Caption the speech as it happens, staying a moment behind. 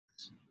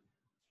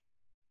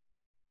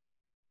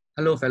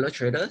Hello, fellow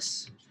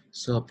traders.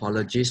 So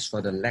apologies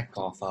for the lack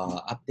of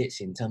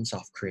updates in terms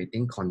of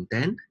creating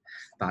content,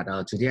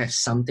 but today I have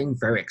something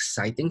very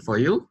exciting for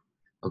you.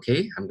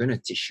 Okay, I'm going to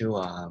teach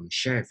you,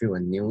 share with you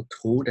a new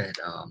tool that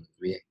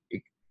we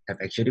have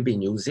actually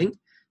been using,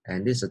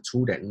 and this is a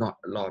tool that not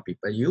a lot of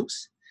people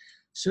use.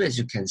 So as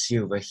you can see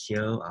over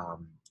here,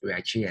 we're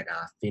actually at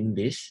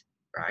Finbiz,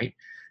 right?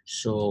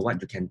 So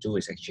what you can do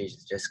is actually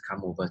just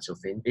come over to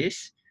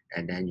Finbiz,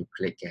 and then you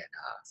click at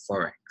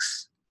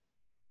Forex.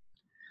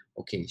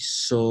 Okay,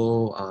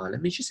 so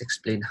let me just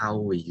explain how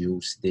we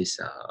use this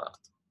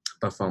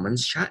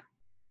performance chart.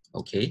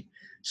 Okay,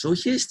 so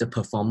here's the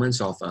performance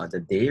of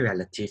the day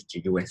relative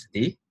to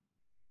USD.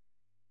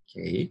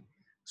 Okay,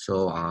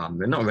 so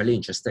we're not really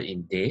interested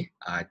in day.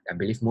 I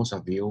believe most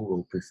of you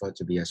will prefer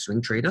to be a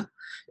swing trader.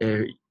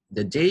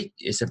 The day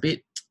is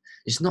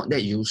it's not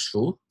that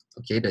useful.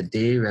 Okay, the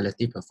day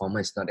relative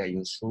performance is not that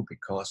useful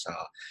because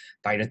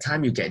by the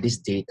time you get this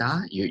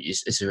data,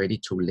 it's already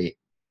too late.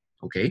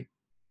 Okay.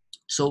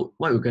 So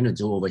what we're going to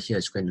do over here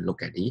is going to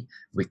look at the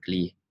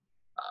weekly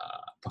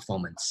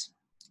performance.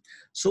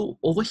 So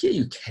over here,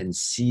 you can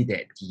see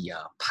that the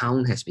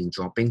pound has been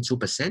dropping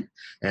 2%.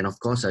 And of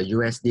course,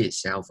 USD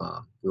itself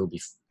will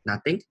be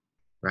nothing,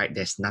 right?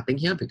 There's nothing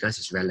here because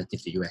it's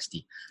relative to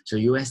USD. So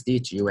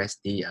USD to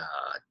USD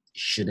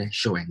shouldn't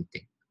show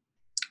anything.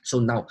 So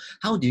now,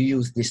 how do you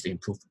use this to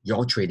improve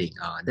your trading?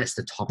 That's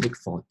the topic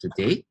for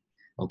today.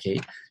 Okay,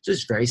 so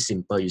it's very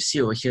simple. You see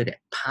over here that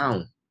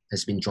pound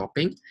has been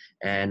dropping,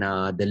 and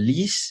the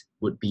least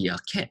would be a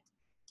CAD,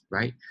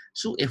 right?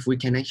 So if we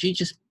can actually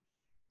just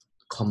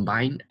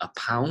combine a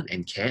pound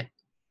and CAD,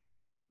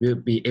 we'll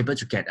be able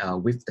to get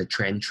with the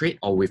trend trade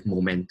or with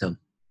momentum.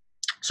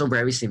 So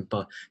very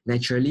simple.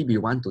 Naturally, we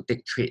want to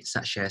take trades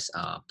such as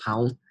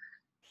pound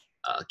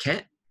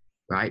CAD,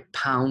 right?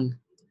 Pound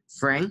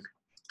franc,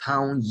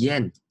 pound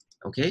yen,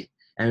 okay?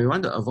 And we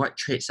want to avoid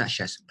trades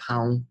such as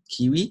pound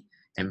Kiwi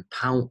and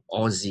pound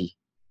Aussie.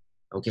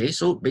 Okay,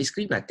 so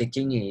basically we're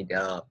taking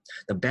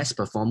the best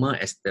performer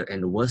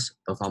and the worst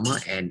performer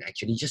and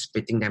actually just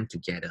fitting them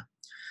together.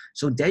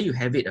 So there you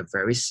have it, a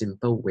very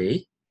simple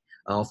way.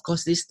 Of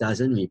course, this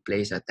doesn't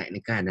replace a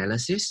technical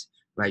analysis,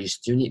 right? You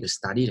still need to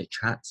study the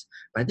charts,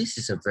 but this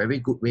is a very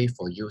good way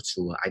for you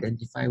to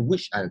identify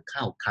which kind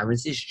of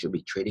currencies you should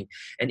be trading.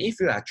 And if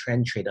you are a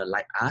trend trader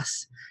like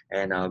us,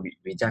 and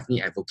we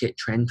definitely advocate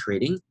trend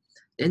trading,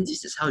 then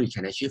this is how you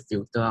can actually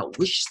filter out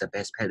which is the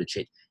best pair to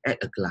trade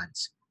at a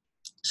glance.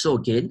 So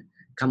again,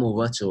 come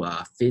over to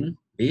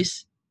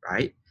Finbiz,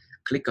 right?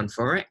 Click on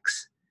Forex,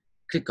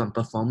 click on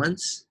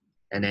Performance,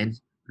 and then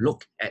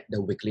look at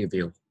the weekly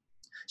view.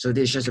 So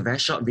this is just a very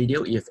short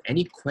video. If you have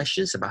any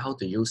questions about how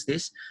to use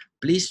this,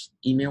 please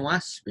email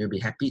us. We'll be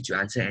happy to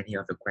answer any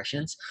of the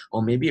questions,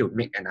 or maybe we'll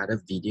make another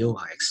video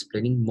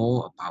explaining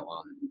more about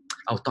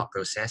our thought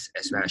process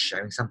as well as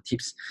sharing some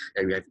tips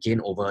that we have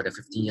gained over the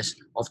 15 years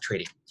of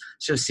trading.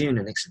 So see you in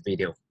the next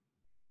video.